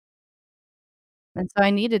And so I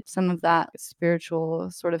needed some of that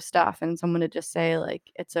spiritual sort of stuff and someone to just say, like,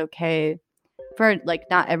 it's okay for, like,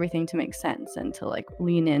 not everything to make sense and to, like,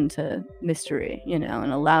 lean into mystery, and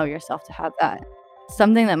allow yourself to have that.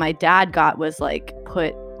 Something that my dad got was, like,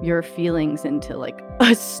 put your feelings into, like,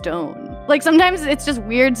 a stone. Like, sometimes it's just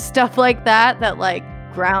weird stuff like that that, like,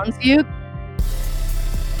 grounds you.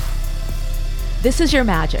 This is Your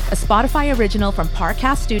Magic, a Spotify original from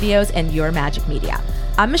Parcast Studios and Your Magic Media.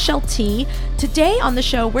 I'm Michelle T. Today on the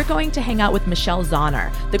show, we're going to hang out with Michelle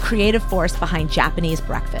Zauner, the creative force behind Japanese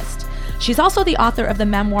Breakfast. She's also the author of the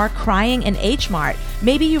memoir Crying in H Mart.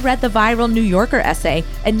 Maybe you read the viral New Yorker essay,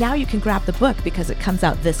 and now you can grab the book because it comes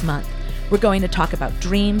out this month. We're going to talk about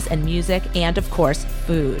dreams and music and, of course,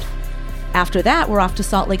 food. After that, we're off to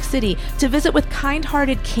Salt Lake City to visit with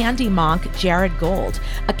kind-hearted candy monk Jared Gold,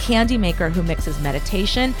 a candy maker who mixes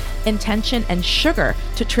meditation, intention, and sugar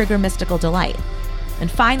to trigger mystical delight. And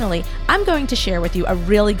finally, I'm going to share with you a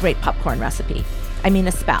really great popcorn recipe.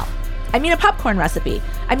 A popcorn recipe.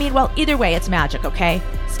 Well, either way, it's magic, okay?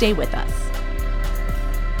 Stay with us.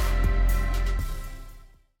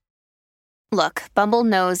 Look, Bumble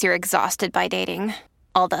knows you're exhausted by dating.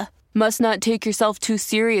 All the must not take yourself too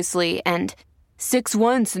seriously, and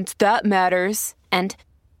 6'1" since that matters, and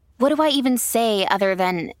what do I even say other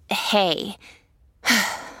than, hey?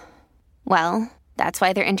 Well, that's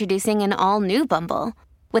why they're introducing an all-new Bumble,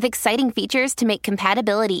 with exciting features to make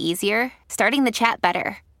compatibility easier, starting the chat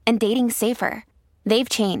better, and dating safer. They've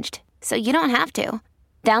changed, so you don't have to.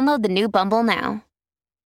 Download the new Bumble now.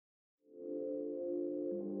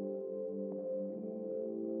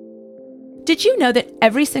 Did you know that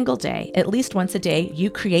every single day, at least once a day, you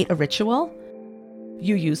create a ritual?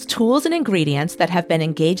 You use tools and ingredients that have been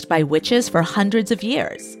engaged by witches for hundreds of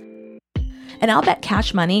years. And I'll bet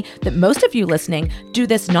cash money that most of you listening do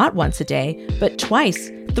this not once a day, but twice,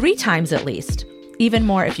 3 times at least. Even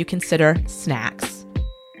more if you consider snacks.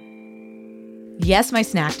 Yes, my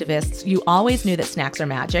snacktivists, you always knew that snacks are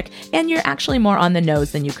magic, and you're actually more on the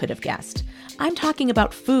nose than you could have guessed. I'm talking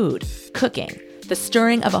about food, cooking, the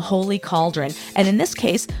stirring of a holy cauldron, and in this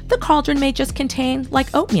case, the cauldron may just contain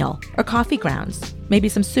like oatmeal or coffee grounds, maybe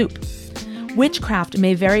some soup. Witchcraft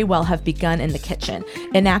may very well have begun in the kitchen,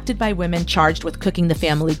 enacted by women charged with cooking the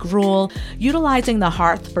family gruel, utilizing the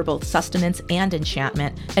hearth for both sustenance and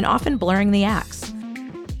enchantment, and often blurring the acts.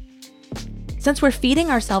 Since we're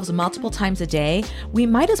feeding ourselves multiple times a day, we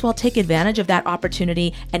might as well take advantage of that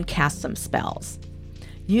opportunity and cast some spells.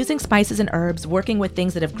 Using spices and herbs, working with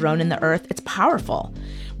things that have grown in the earth, it's powerful.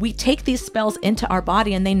 We take these spells into our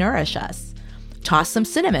body and they nourish us. Toss some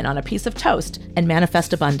cinnamon on a piece of toast and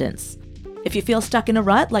manifest abundance. If you feel stuck in a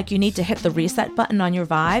rut, like you need to hit the reset button on your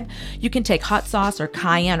vibe, you can take hot sauce or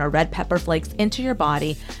cayenne or red pepper flakes into your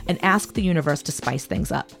body and ask the universe to spice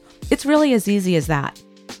things up. It's really as easy as that.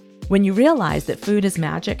 When you realize that food is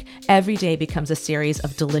magic, every day becomes a series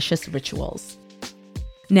of delicious rituals.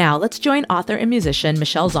 Now, let's join author and musician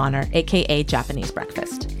Michelle Zauner, aka Japanese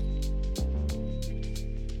Breakfast.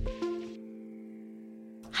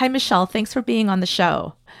 Hi, Michelle. Thanks for being on the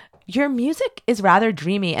show. Your music is rather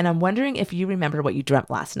dreamy, and I'm wondering if you remember what you dreamt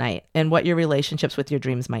last night and what your relationships with your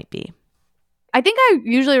dreams might be. I think I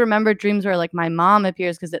usually remember dreams where, like, my mom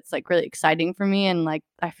appears because it's, like, really exciting for me, and, like,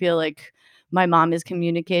 I feel like my mom is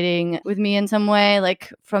communicating with me in some way,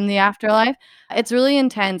 like, from the afterlife. It's really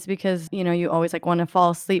intense because, you always, like, want to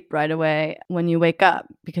fall asleep right away when you wake up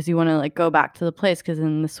because you want to, like, go back to the place because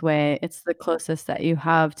in this way, it's the closest that you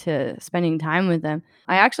have to spending time with them.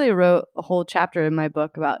 I actually wrote a whole chapter in my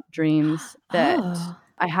book about dreams that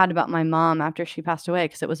I had about my mom after she passed away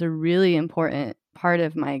because it was a really important part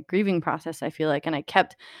of my grieving process, I feel like, and I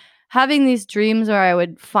kept having these dreams where I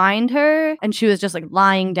would find her and she was just like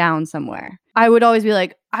lying down somewhere. I would always be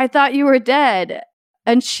like, I thought you were dead.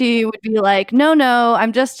 And she would be like, no,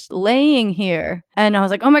 I'm just laying here. And I was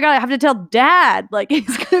like, oh my God, I have to tell Dad. Like,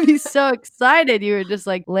 he's going to be so excited. You were just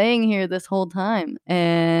like laying here this whole time.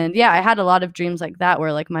 And yeah, I had a lot of dreams like that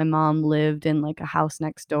where like my mom lived in like a house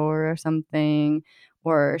next door or something,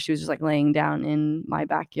 or she was just like laying down in my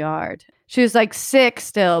backyard. She was like sick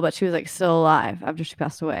still, but she was like still alive after she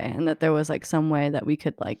passed away. And that there was like some way that we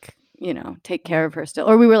could like, take care of her still,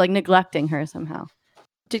 or we were like neglecting her somehow.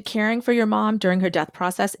 Did caring for your mom during her death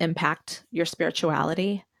process impact your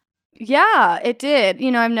spirituality? Yeah, it did.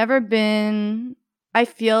 I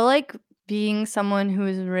feel like being someone who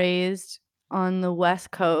was raised on the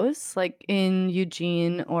West Coast, like in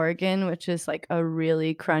Eugene, Oregon, which is like a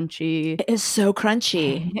really crunchy It is so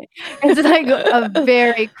crunchy. it's like a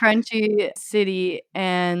very crunchy city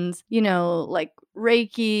and, like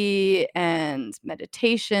Reiki and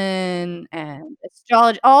meditation and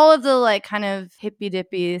astrology, all of the like kind of hippy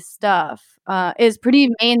dippy stuff is pretty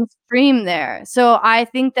mainstream there. So I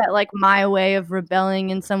think that like my way of rebelling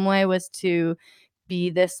in some way was to be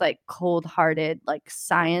this like cold-hearted like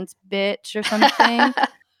science bitch or something.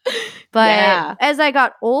 But Yeah. as I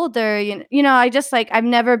got older, I just like I've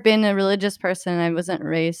never been a religious person. I wasn't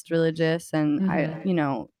raised religious, and I,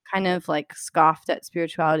 kind of like scoffed at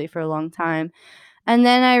spirituality for a long time. And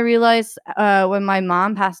then I realized when my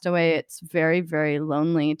mom passed away, it's very, very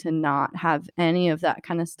lonely to not have any of that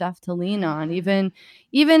kind of stuff to lean on. Even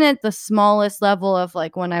at the smallest level of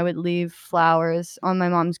like when I would leave flowers on my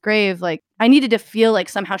mom's grave, like I needed to feel like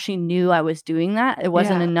somehow she knew I was doing that. It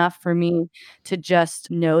wasn't Yeah. enough for me to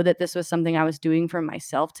just know that this was something I was doing for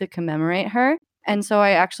myself to commemorate her. And so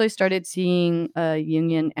I actually started seeing a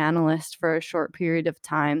Jungian analyst for a short period of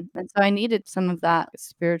time. And so I needed some of that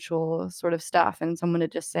spiritual sort of stuff and someone to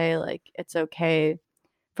just say, like, it's okay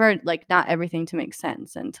for like not everything to make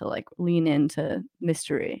sense and to like lean into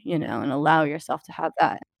mystery, and allow yourself to have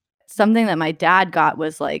that. Something that my dad got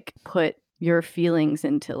was like put your feelings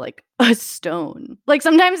into like a stone. Like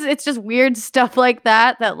sometimes it's just weird stuff like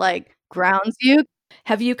that that like grounds you.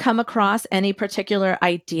 Have you come across any particular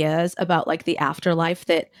ideas about like the afterlife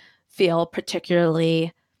that feel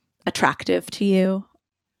particularly attractive to you?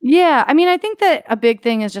 Yeah, I mean, I think that a big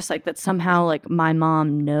thing is just, like, that somehow, like, my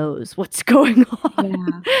mom knows what's going on,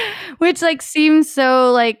 Yeah. which, like, seems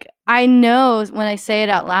so, like I know when I say it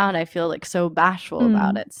out loud, I feel, like, so bashful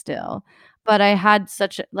about Mm. it still, but I had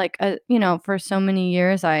such a like, a for so many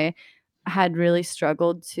years, I had really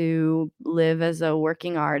struggled to live as a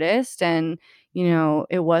working artist, and,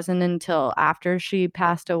 it wasn't until after she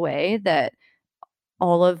passed away that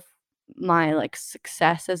all of my, like,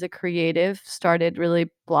 success as a creative started really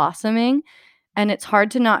blossoming, and it's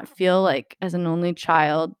hard to not feel like as an only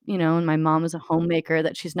child, and my mom was a homemaker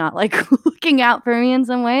that she's not, like, looking out for me in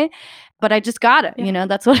some way, but I just gotta, Yeah.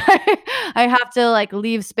 that's what I have to, like,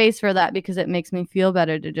 leave space for that because it makes me feel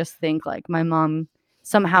better to just think, like, my mom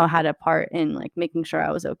somehow had a part in, like, making sure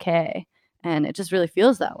I was okay, and it just really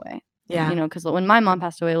feels that way. Yeah. Because when my mom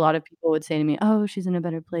passed away, a lot of people would say to me, "Oh, she's in a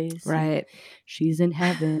better place, and Right. she's in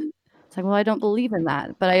heaven." It's like, well, I don't believe in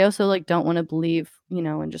that, but I also, like, don't wanna believe,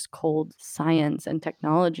 in just cold science and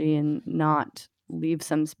technology and not leave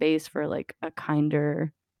some space for, like, a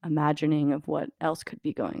kinder imagining of what else could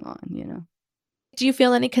be going on? Do you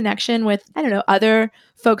feel any connection with, I don't know, other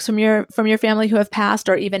folks from your family who have passed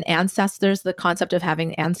or even ancestors, the concept of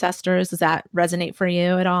having ancestors, does that resonate for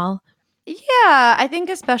you at all? Yeah, I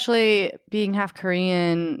think especially being half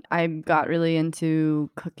Korean, I got really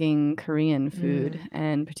into cooking Korean food Mm.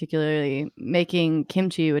 and particularly making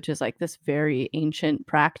kimchi, which is like this very ancient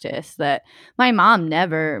practice that my mom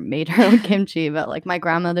never made her own kimchi, but like my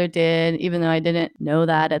grandmother did, even though I didn't know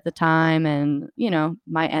that at the time. And,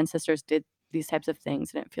 my ancestors did these types of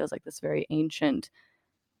things, and it feels like this very ancient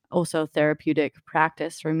also therapeutic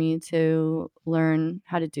practice for me to learn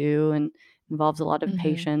how to do and involves a lot of Mhm.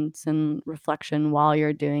 patience and reflection while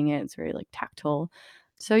you're doing it. It's very like tactile.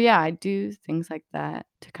 So yeah, I do things like that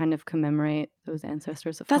to kind of commemorate those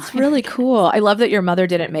ancestors of That's mine, I really guess. cool. I love that your mother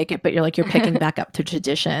didn't make it, but you're picking back up to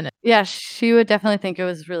tradition. Yeah, she would definitely think it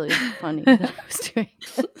was really funny that I was doing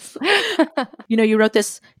this. You wrote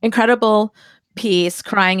this incredible piece,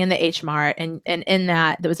 Crying in the H Mart, and in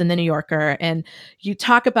that was in the New Yorker, and you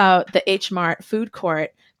talk about the H Mart food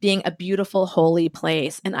court being a beautiful, holy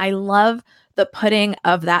place. And I love the putting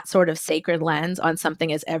of that sort of sacred lens on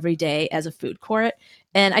something as everyday as a food court.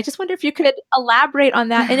 And I just wonder if you could elaborate on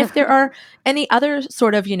that and if there are any other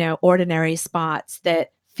sort of, ordinary spots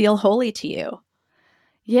that feel holy to you.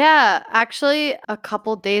 Yeah, actually, a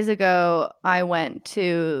couple days ago, I went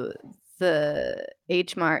to the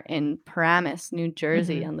H Mart in Paramus, New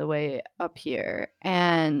Jersey, Mhm. on the way up here,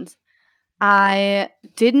 and I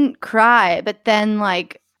didn't cry, but then,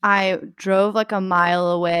 like, I drove, like, a mile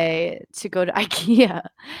away to go to IKEA,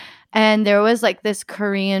 and there was, like, this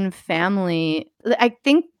Korean family. I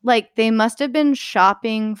think, like, they must have been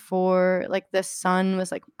shopping for like, the son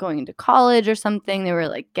was, like, going into college or something. They were,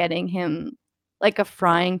 like, getting him, like, a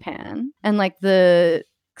frying pan, and, like, the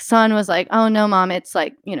son was like, "Oh, no, mom, it's,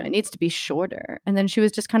 like, it needs to be shorter." And then she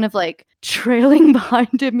was just kind of, like, trailing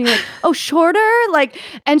behind him, being like, "Oh, shorter?" Like,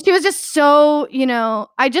 and she was just so,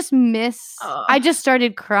 I Oh. just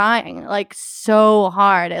started crying, like, so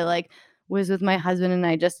hard. I, like, was with my husband,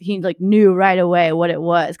 and he like knew right away what it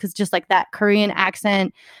was, because just like that Korean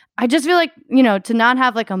accent. I just feel like, to not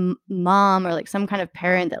have like a mom or like some kind of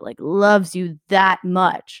parent that like loves you that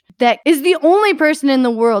much, that is the only person in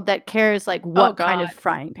the world that cares like what kind of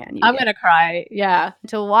frying pan you I'm get. gonna cry. Yeah.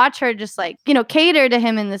 To watch her just like, cater to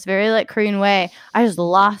him in this very like Korean way, I just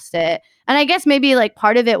lost it. And I guess maybe like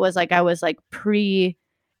part of it was like I was like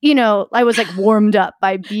I was like warmed up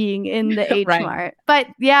by being in the H Right. Mart. But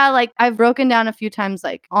yeah, like I've broken down a few times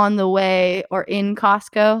like on the way or in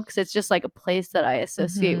Costco, because it's just like a place that I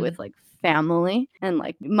associate with like family, and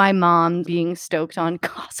like my mom being stoked on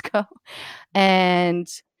Costco. And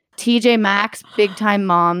TJ Maxx, big time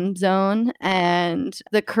mom zone, and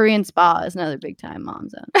the Korean spa is another big time mom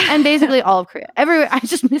zone. And basically all of Korea. Everywhere. I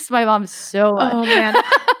just miss my mom so much. Oh man.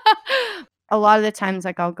 A lot of the times,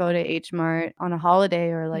 like I'll go to H Mart on a holiday,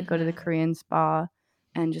 or like go to the Korean spa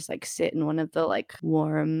and just like sit in one of the like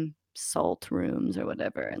warm salt rooms or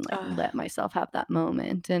whatever, and like let myself have that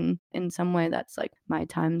moment. And in some way, that's like my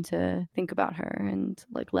time to think about her and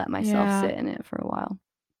like let myself sit in it for a while.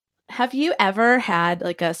 Have you ever had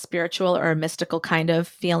like a spiritual or mystical kind of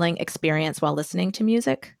feeling experience while listening to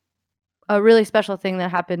music? A really special thing that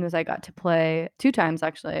happened was I got to play 2 times,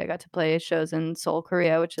 actually. I got to play shows in Seoul,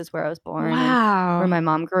 Korea, which is where I was born and where my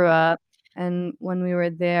mom grew up. And when we were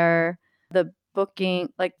there, the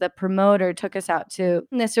promoter took us out to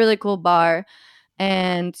this really cool bar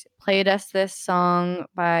and played us this song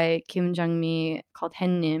by Kim Jung-mi called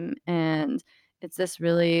Hennim. And it's this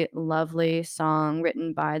really lovely song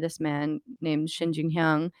written by this man named Shin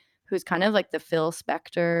Jung-hyung, who's kind of like the Phil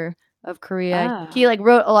Spector of Korea. He like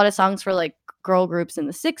wrote a lot of songs for like girl groups in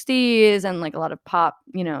the 60s and like a lot of pop,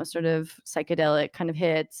 sort of psychedelic kind of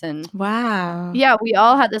hits. And wow. Yeah, we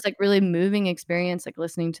all had this like really moving experience like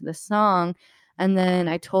listening to this song. And then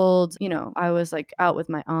I told, I was like out with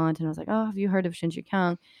my aunt, and I was like, "Oh, have you heard of Shin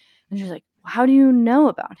Ji-kyung?" And she's like, "How do you know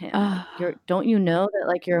about him? Like, don't you know that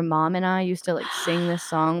like your mom and I used to like sing this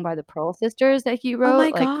song by the Pearl Sisters that he wrote, my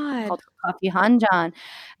like God. called Coffee Hanjan?"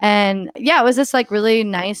 And yeah, it was this like really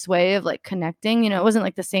nice way of like connecting. It wasn't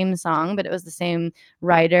like the same song, but it was the same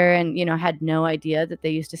writer, and I had no idea that they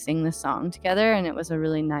used to sing this song together, and it was a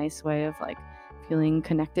really nice way of like feeling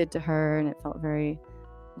connected to her, and it felt very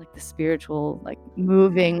like the spiritual, like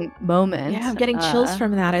moving moment. Yeah, I'm getting chills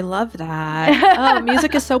from that. I love that.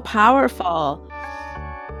 Music is so powerful.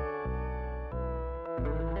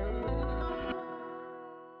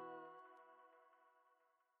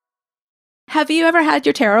 Have you ever had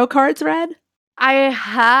your tarot cards read? I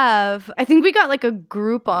have. I think we got like a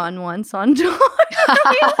Groupon once on tour.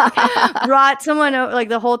 Brought someone over, like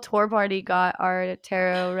the whole tour party got our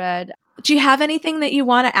tarot read. Do you have anything that you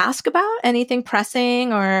want to ask about? Anything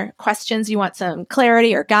pressing or questions you want some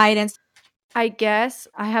clarity or guidance? I guess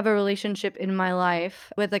I have a relationship in my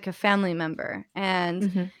life with like a family member,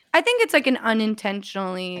 and I think it's like an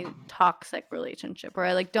unintentionally toxic relationship where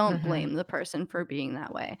I like don't blame the person for being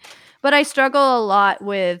that way. But I struggle a lot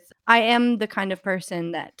with, I am the kind of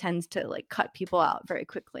person that tends to like cut people out very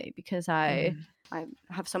quickly, because I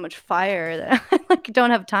have so much fire that I like don't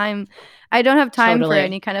have time. I don't have time for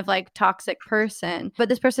any kind of like toxic person. But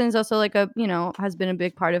this person is also like has been a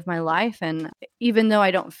big part of my life. And even though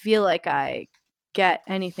I don't feel like I get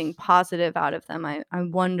anything positive out of them, I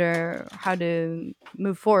wonder how to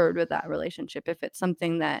move forward with that relationship. If it's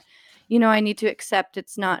something that, I need to accept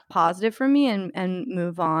it's not positive for me and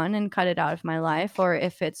move on and cut it out of my life, or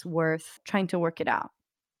if it's worth trying to work it out.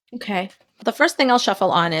 Okay. The first thing I'll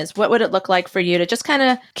shuffle on is, what would it look like for you to just kind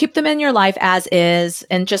of keep them in your life as is,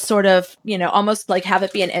 and just sort of, almost like have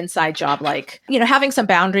it be an inside job, like, having some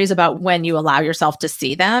boundaries about when you allow yourself to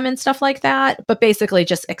see them and stuff like that. But basically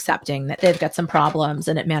just accepting that they've got some problems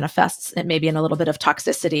and it manifests it maybe in a little bit of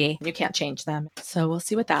toxicity. You can't change them. So we'll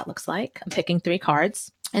see what that looks like. I'm picking 3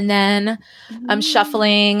 cards, and then I'm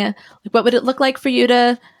shuffling. What would it look like for you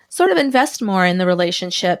to sort of invest more in the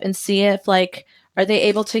relationship and see if like, are they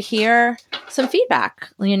able to hear some feedback?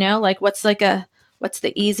 Like what's the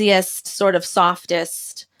easiest, sort of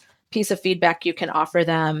softest piece of feedback you can offer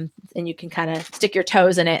them, and you can kind of stick your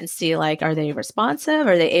toes in it and see like, are they responsive?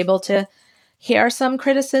 Are they able to hear some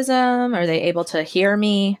criticism? Are they able to hear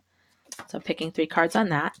me? So I'm picking 3 cards on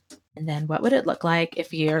that. And then what would it look like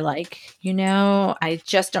if you're like, I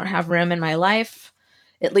just don't have room in my life,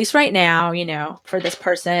 at least right now, for this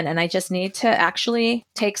person. And I just need to actually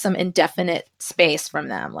take some indefinite space from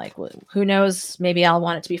them. Like, who knows, maybe I'll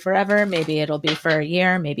want it to be forever. Maybe it'll be for a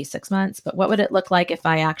year, maybe 6 months. But what would it look like if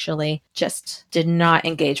I actually just did not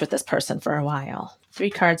engage with this person for a while?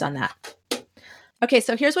 3 cards on that. Okay,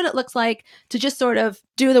 so here's what it looks like to just sort of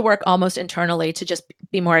do the work almost internally to just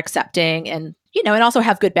be more accepting and, and also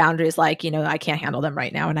have good boundaries like, I can't handle them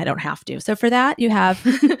right now and I don't have to. So for that, you have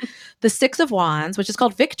the Six of Wands, which is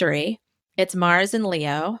called Victory. It's Mars and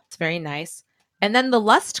Leo. It's very nice. And then the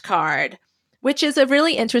Lust card, which is a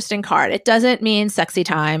really interesting card. It doesn't mean sexy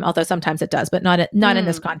time, although sometimes it does, but not in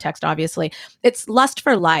this context, obviously. It's lust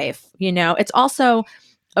for life, It's also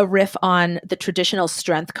a riff on the traditional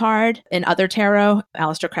strength card in other tarot.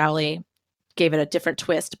 Aleister Crowley gave it a different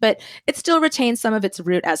twist, but it still retains some of its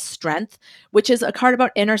root as strength, which is a card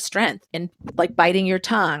about inner strength and like biting your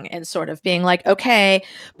tongue and sort of being like, okay,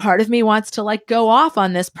 part of me wants to like go off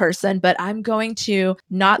on this person, but I'm going to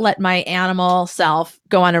not let my animal self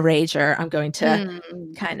go on a rager. I'm going to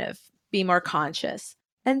kind of be more conscious.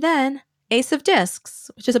 And then Ace of Discs,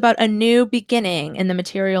 which is about a new beginning in the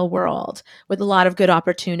material world with a lot of good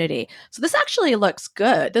opportunity. So this actually looks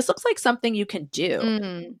good. This looks like something you can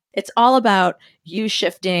do. It's all about you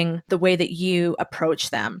shifting the way that you approach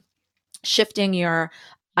them, shifting your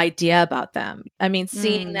idea about them. I mean,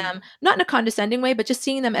 seeing them not in a condescending way, but just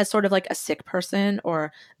seeing them as sort of like a sick person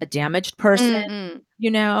or a damaged person,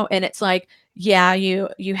 and it's like, yeah,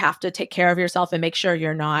 you have to take care of yourself and make sure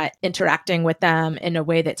you're not interacting with them in a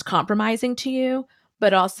way that's compromising to you,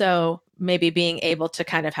 but also maybe being able to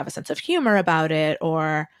kind of have a sense of humor about it.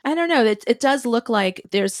 Or I don't know, it does look like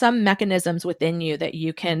there's some mechanisms within you that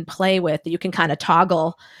you can play with, that you can kind of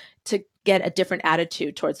toggle to get a different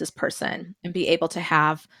attitude towards this person and be able to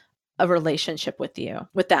have a relationship with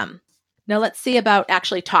them. Now let's see about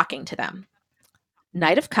actually talking to them.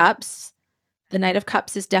 Knight of Cups. The Knight of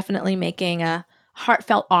Cups is definitely making a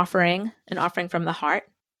heartfelt offering, an offering from the heart.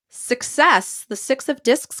 Success, the Six of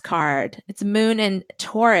Discs card. It's Moon in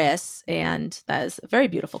Taurus, and that is a very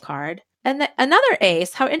beautiful card. And another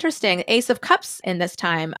ace, how interesting, Ace of Cups in this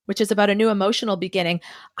time, which is about a new emotional beginning.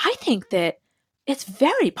 I think that it's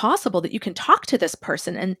very possible that you can talk to this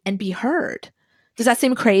person and be heard. Does that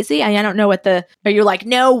seem crazy? I don't know are you like,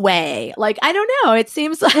 no way? Like, I don't know. It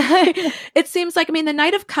seems like, I mean, the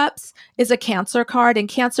Knight of Cups is a Cancer card, and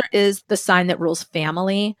Cancer is the sign that rules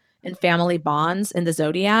family and family bonds in the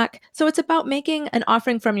zodiac. So it's about making an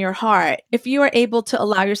offering from your heart. If you are able to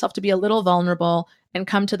allow yourself to be a little vulnerable and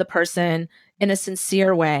come to the person in a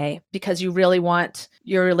sincere way because you really want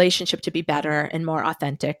your relationship to be better and more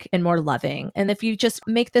authentic and more loving. And if you just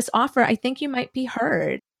make this offer, I think you might be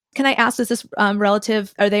heard. Can I ask, is this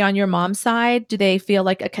relative, are they on your mom's side? Do they feel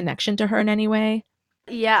like a connection to her in any way?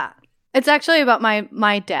 Yeah. It's actually about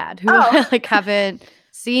my dad, who I like haven't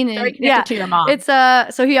seen in Very connected to your mom. It's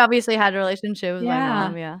so he obviously had a relationship with my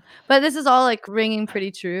mom, But this is all like ringing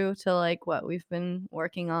pretty true to like what we've been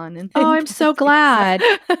working on. And I'm so glad.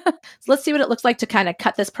 So let's see what it looks like to kind of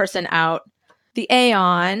cut this person out. The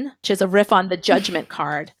Aeon, which is a riff on the Judgment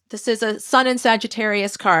card. This is a Sun in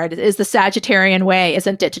Sagittarius card. It is the Sagittarian way,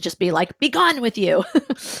 isn't it? To just be like, be gone with you.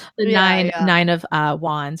 The nine of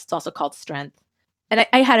Wands. It's also called Strength. And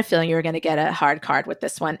I had a feeling you were going to get a hard card with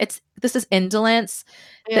this one. This is Indolence.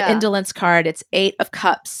 The Indolence card. It's 8 of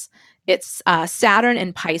Cups. It's Saturn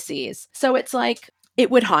in Pisces. So it's like, it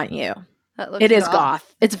would haunt you. It is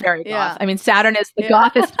goth. It's very goth. I mean, Saturn is the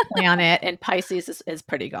gothest planet, and Pisces is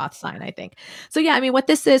pretty goth sign, I think. So yeah, I mean, what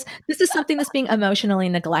this is something that's being emotionally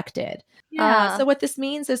neglected. Yeah. So what this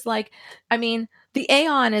means is like, I mean, the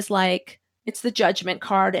Aeon is like, it's the Judgment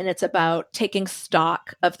card, and it's about taking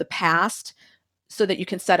stock of the past so that you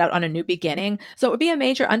can set out on a new beginning. So it would be a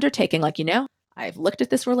major undertaking. Like, I've looked at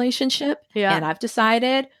this relationship and I've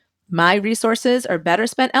decided my resources are better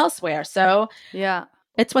spent elsewhere. So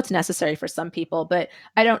it's what's necessary for some people, but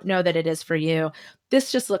I don't know that it is for you.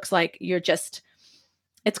 This just looks like it's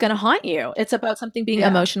going to haunt you. It's about something being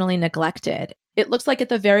emotionally neglected. It looks like at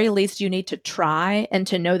the very least you need to try and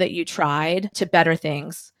to know that you tried to better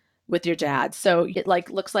things with your dad. So it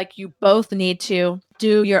looks like you both need to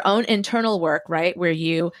do your own internal work, right? Where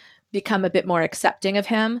you become a bit more accepting of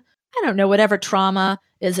him. I don't know, whatever trauma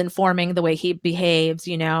is informing the way he behaves,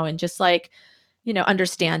 and just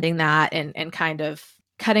understanding that and kind of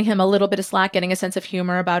cutting him a little bit of slack, getting a sense of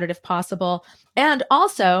humor about it if possible. And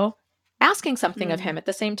also asking something of him at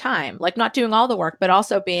the same time, like not doing all the work, but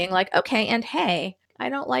also being like, okay, and hey, I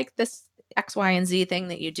don't like this X, Y, and Z thing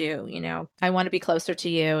that you do. I want to be closer to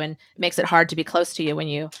you, and it makes it hard to be close to you when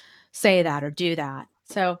you say that or do that.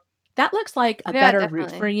 So That looks like a Yeah, better route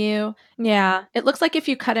definitely. for you. Yeah. It looks like if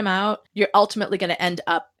you cut him out, you're ultimately going to end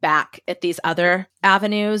up back at these other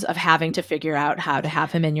avenues of having to figure out how to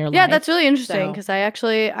have him in your Yeah, life. that's really interesting So, because I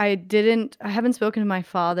haven't spoken to my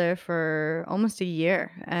father for almost a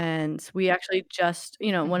year. And we actually just,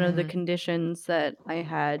 one of the mhm. conditions that I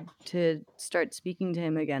had to start speaking to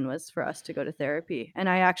him again was for us to go to therapy. And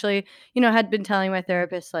I actually, had been telling my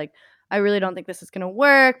therapist, like, I really don't think this is going to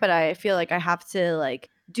work, but I feel like I have to like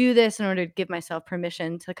do this in order to give myself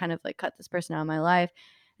permission to kind of like cut this person out of my life.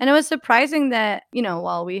 And it was surprising that,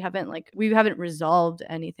 while we haven't resolved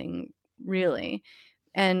anything really.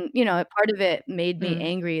 And, part of it made me Mm,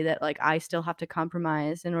 angry that, like, I still have to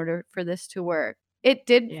compromise in order for this to work. It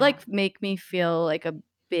did, yeah. like, make me feel like a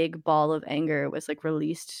big ball of anger was, like,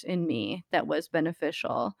 released in me that was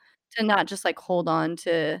beneficial to not just, like, hold on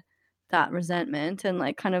to that resentment and,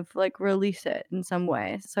 like, kind of, like, release it in some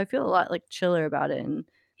way. So I feel a lot, like, chiller about it, and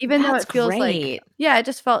even though That's it feels like great. yeah, it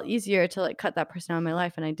just felt easier to, like, cut that person out of my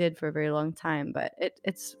life, and I did for a very long time, but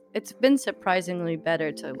it's been surprisingly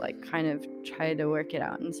better to, like, kind of try to work it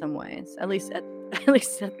out in some ways, at least at at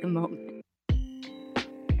least at the moment.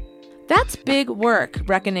 That's big work,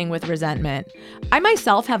 reckoning with resentment. I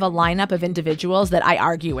myself have a lineup of individuals that I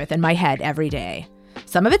argue with in my head every day.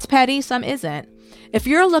 Some of it's petty, some isn't. If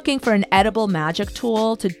you're looking for an edible magic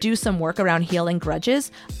tool to do some work around healing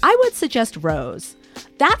grudges, I would suggest rose.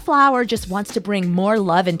 That flower just wants to bring more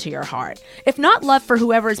love into your heart. If not love for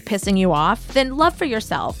whoever is pissing you off, then love for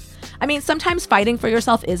yourself. I mean, sometimes fighting for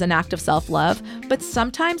yourself is an act of self-love, but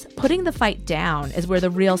sometimes putting the fight down is where the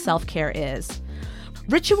real self-care is.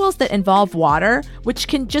 Rituals that involve water, which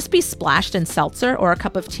can just be splashed in seltzer or a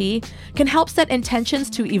cup of tea, can help set intentions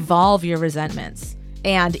to evolve your resentments.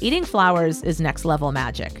 And eating flowers is next level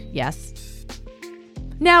magic, yes?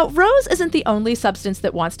 Now, rose isn't the only substance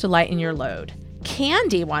that wants to lighten your load.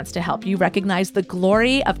 Candy wants to help you recognize the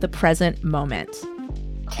glory of the present moment.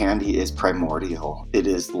 Candy is primordial. It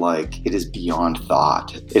is beyond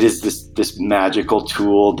thought. It is this magical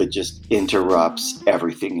tool that just interrupts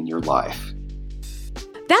everything in your life.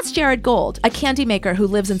 That's Jared Gold, a candy maker who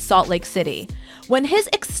lives in Salt Lake City. When his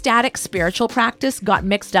ecstatic spiritual practice got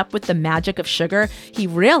mixed up with the magic of sugar, he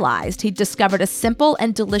realized he'd discovered a simple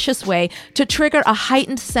and delicious way to trigger a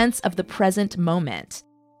heightened sense of the present moment.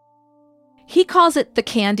 He calls it the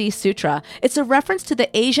Candy Sutra. It's a reference to the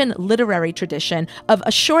Asian literary tradition of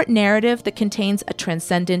a short narrative that contains a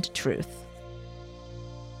transcendent truth.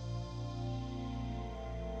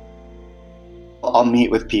 I'll meet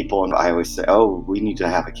with people and I always say, oh, we need to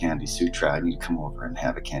have a Candy Sutra. I need to come over and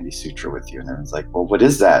have a Candy Sutra with you. And everyone's like, well, what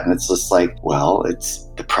is that? And it's just like, well, it's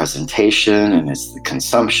the presentation and it's the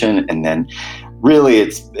consumption. And then really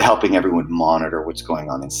it's helping everyone monitor what's going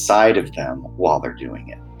on inside of them while they're doing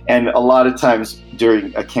it. And a lot of times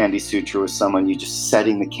during a Candy Sutra with someone, you're just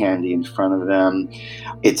setting the candy in front of them.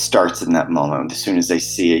 It starts in that moment. As soon as they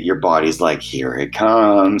see it, your body's like, here it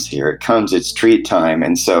comes, it's treat time.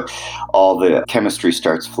 And so all the chemistry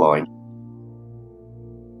starts flowing.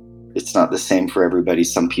 It's not the same for everybody.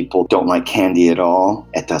 Some people don't like candy at all.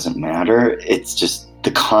 It doesn't matter. It's just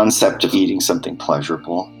the concept of eating something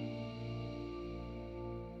pleasurable.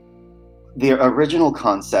 The original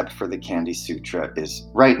concept for the Candy Sutra is,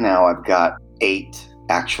 right now I've got 8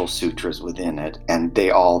 actual sutras within it, and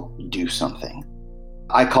they all do something.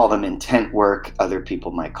 I call them intent work. Other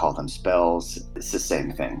people might call them spells. It's the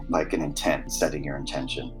same thing, like an intent, setting your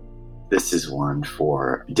intention. This is one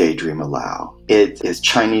for Daydream Allow. It is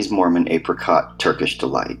Chinese Mormon apricot Turkish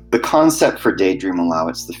delight. The concept for Daydream Allow,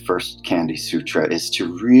 it's the first Candy Sutra, is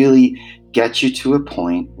to really get you to a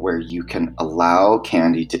point where you can allow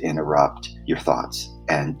candy to interrupt your thoughts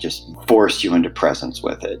and just force you into presence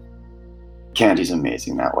with it. Candy's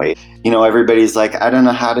amazing that way. Everybody's like, I don't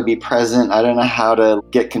know how to be present. I don't know how to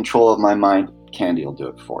get control of my mind. Candy will do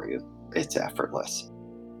it for you. It's effortless.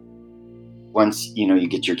 Once, you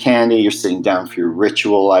get your candy, you're sitting down for your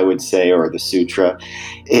ritual, I would say, or the sutra.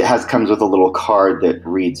 It comes with a little card that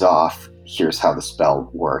reads off, here's how the spell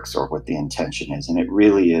works or what the intention is. And it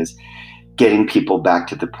really is getting people back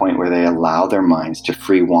to the point where they allow their minds to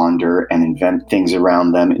free wander and invent things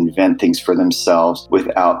around them, invent things for themselves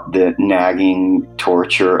without the nagging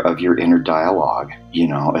torture of your inner dialogue.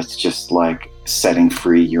 It's just like setting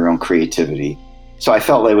free your own creativity. So I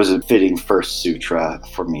felt like it was a fitting first sutra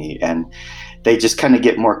for me, and they just kind of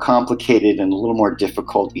get more complicated and a little more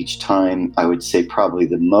difficult each time. I would say probably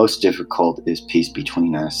the most difficult is peace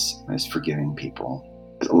between us, is forgiving people.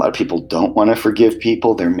 A lot of people don't want to forgive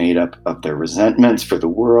people. They're made up of their resentments for the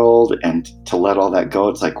world, and to let all that go,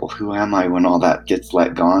 it's like, well, who am I when all that gets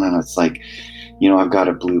let gone? And it's like, I've got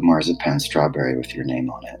a blue marzipan strawberry with your name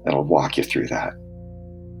on it. That'll walk you through that.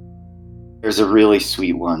 There's a really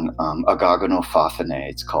sweet one, Agagonophophene,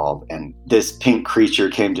 it's called. And this pink creature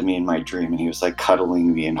came to me in my dream, and he was like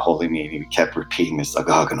cuddling me and holding me. And he kept repeating this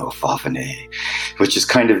Agagonophophene, which is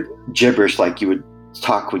kind of gibberish like you would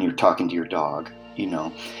talk when you're talking to your dog,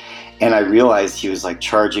 And I realized he was like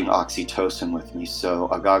charging oxytocin with me. So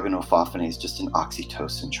Agagonophophene is just an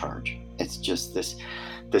oxytocin charge. It's just this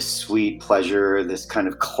sweet pleasure, this kind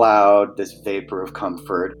of cloud, this vapor of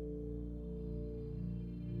comfort.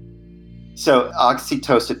 So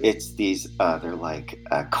oxytocin, it's these, they're like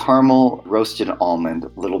caramel roasted almond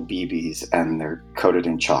little BBs, and they're coated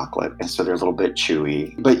in chocolate. And so they're a little bit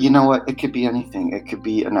chewy. But you know what? It could be anything. It could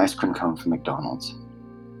be an ice cream cone from McDonald's.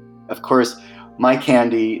 Of course, my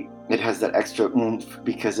candy, it has that extra oomph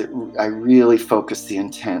because I really focus the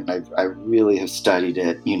intent. I really have studied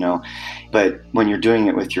it, But when you're doing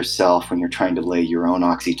it with yourself, when you're trying to lay your own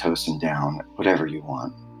oxytocin down, whatever you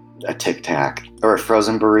want, a Tic Tac or a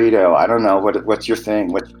frozen burrito. I don't know. What's your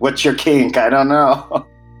thing? What's your kink? I don't know.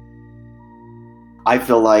 I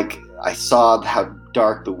feel like I saw how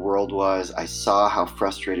dark the world was. I saw how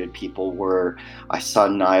frustrated people were. I saw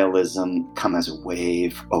nihilism come as a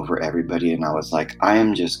wave over everybody. And I was like, I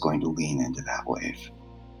am just going to lean into that wave.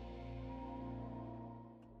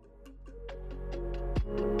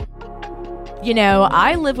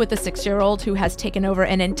 I live with a 6-year-old who has taken over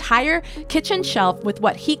an entire kitchen shelf with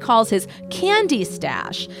what he calls his candy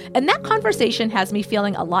stash. And that conversation has me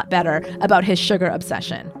feeling a lot better about his sugar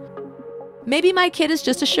obsession. Maybe my kid is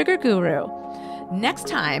just a sugar guru. Next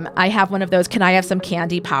time I have one of those can I have some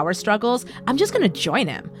candy power struggles, I'm just going to join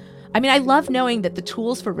him. I love knowing that the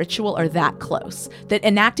tools for ritual are that close, that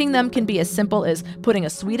enacting them can be as simple as putting a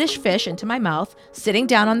Swedish fish into my mouth, sitting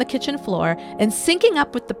down on the kitchen floor, and syncing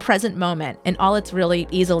up with the present moment in all its really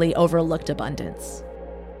easily overlooked abundance.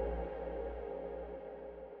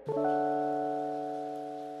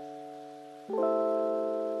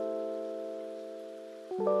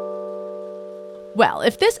 Well,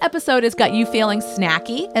 if this episode has got you feeling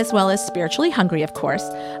snacky, as well as spiritually hungry, of course,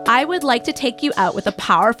 I would like to take you out with a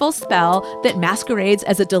powerful spell that masquerades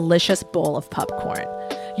as a delicious bowl of popcorn.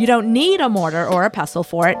 You don't need a mortar or a pestle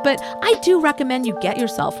for it, but I do recommend you get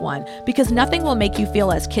yourself one, because nothing will make you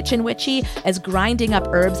feel as kitchen witchy as grinding up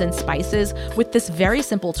herbs and spices with this very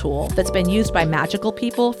simple tool that's been used by magical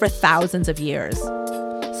people for thousands of years.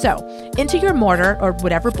 So, into your mortar or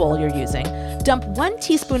whatever bowl you're using, dump 1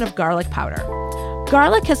 teaspoon of garlic powder.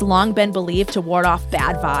 Garlic has long been believed to ward off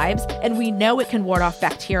bad vibes, and we know it can ward off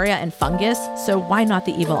bacteria and fungus, so why not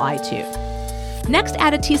the evil eye too? Next,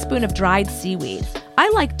 add a teaspoon of dried seaweed. I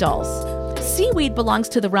like dulse. Seaweed belongs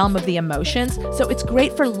to the realm of the emotions, so it's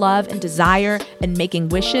great for love and desire and making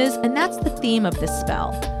wishes, and that's the theme of this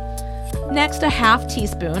spell. Next, a half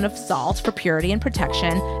teaspoon of salt for purity and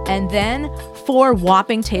protection, and then 4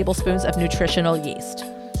 whopping tablespoons of nutritional yeast.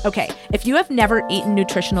 Okay, if you have never eaten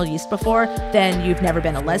nutritional yeast before, then you've never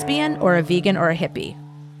been a lesbian or a vegan or a hippie.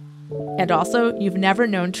 And also, you've never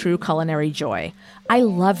known true culinary joy. I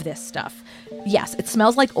love this stuff. Yes, it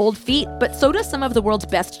smells like old feet, but so does some of the world's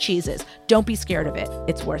best cheeses. Don't be scared of it.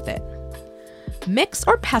 It's worth it. Mix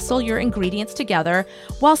or pestle your ingredients together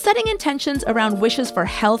while setting intentions around wishes for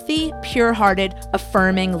healthy, pure-hearted,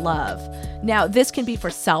 affirming love. Now, this can be for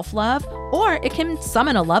self-love, or it can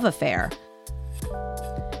summon a love affair.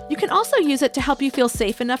 You can also use it to help you feel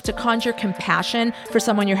safe enough to conjure compassion for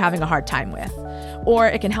someone you're having a hard time with. Or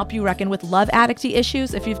it can help you reckon with love addicty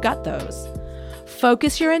issues if you've got those.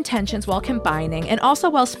 Focus your intentions while combining and also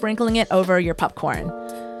while sprinkling it over your popcorn.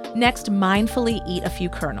 Next, mindfully eat a few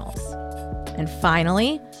kernels. And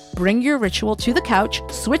finally, bring your ritual to the couch,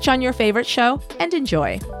 switch on your favorite show, and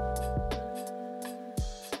enjoy.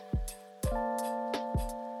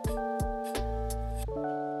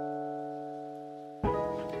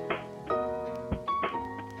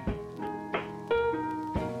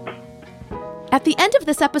 At the end of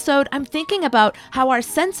this episode, I'm thinking about how our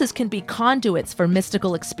senses can be conduits for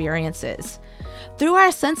mystical experiences. Through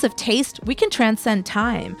our sense of taste, we can transcend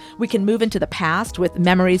time. We can move into the past with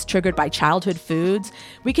memories triggered by childhood foods.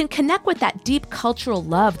 We can connect with that deep cultural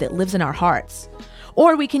love that lives in our hearts.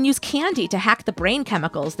 Or we can use candy to hack the brain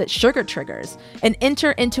chemicals that sugar triggers and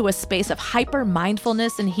enter into a space of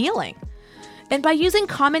hyper-mindfulness and healing. And by using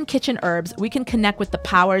common kitchen herbs, we can connect with the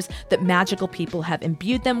powers that magical people have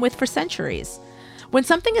imbued them with for centuries. When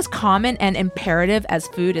something is common and imperative as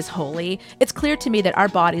food is holy, it's clear to me that our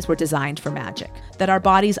bodies were designed for magic, that our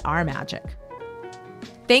bodies are magic.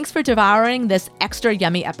 Thanks for devouring this extra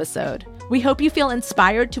yummy episode. We hope you feel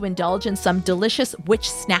inspired to indulge in some delicious witch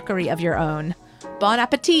snackery of your own. Bon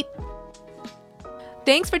appetit!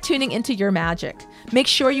 Thanks for tuning into Your Magic. Make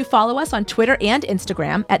sure you follow us on Twitter and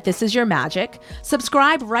Instagram at This Is Your Magic.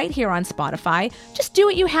 Subscribe right here on Spotify. Just do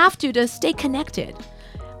what you have to stay connected.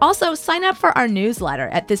 Also, sign up for our newsletter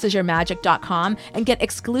at thisisyourmagic.com and get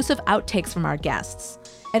exclusive outtakes from our guests.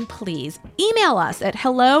 And please, email us at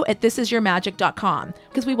hello@thisisyourmagic.com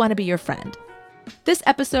because we want to be your friend. This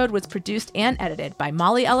episode was produced and edited by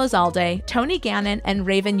Molly Elizalde, Tony Gannon, and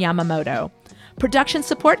Raven Yamamoto. Production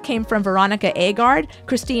support came from Veronica Agard,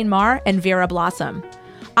 Christine Marr, and Vera Blossom.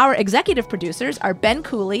 Our executive producers are Ben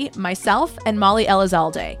Cooley, myself, and Molly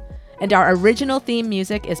Elizalde. And our original theme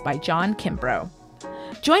music is by John Kimbrough.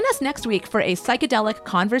 Join us next week for a psychedelic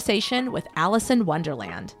conversation with Alice in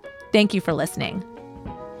Wonderland. Thank you for listening.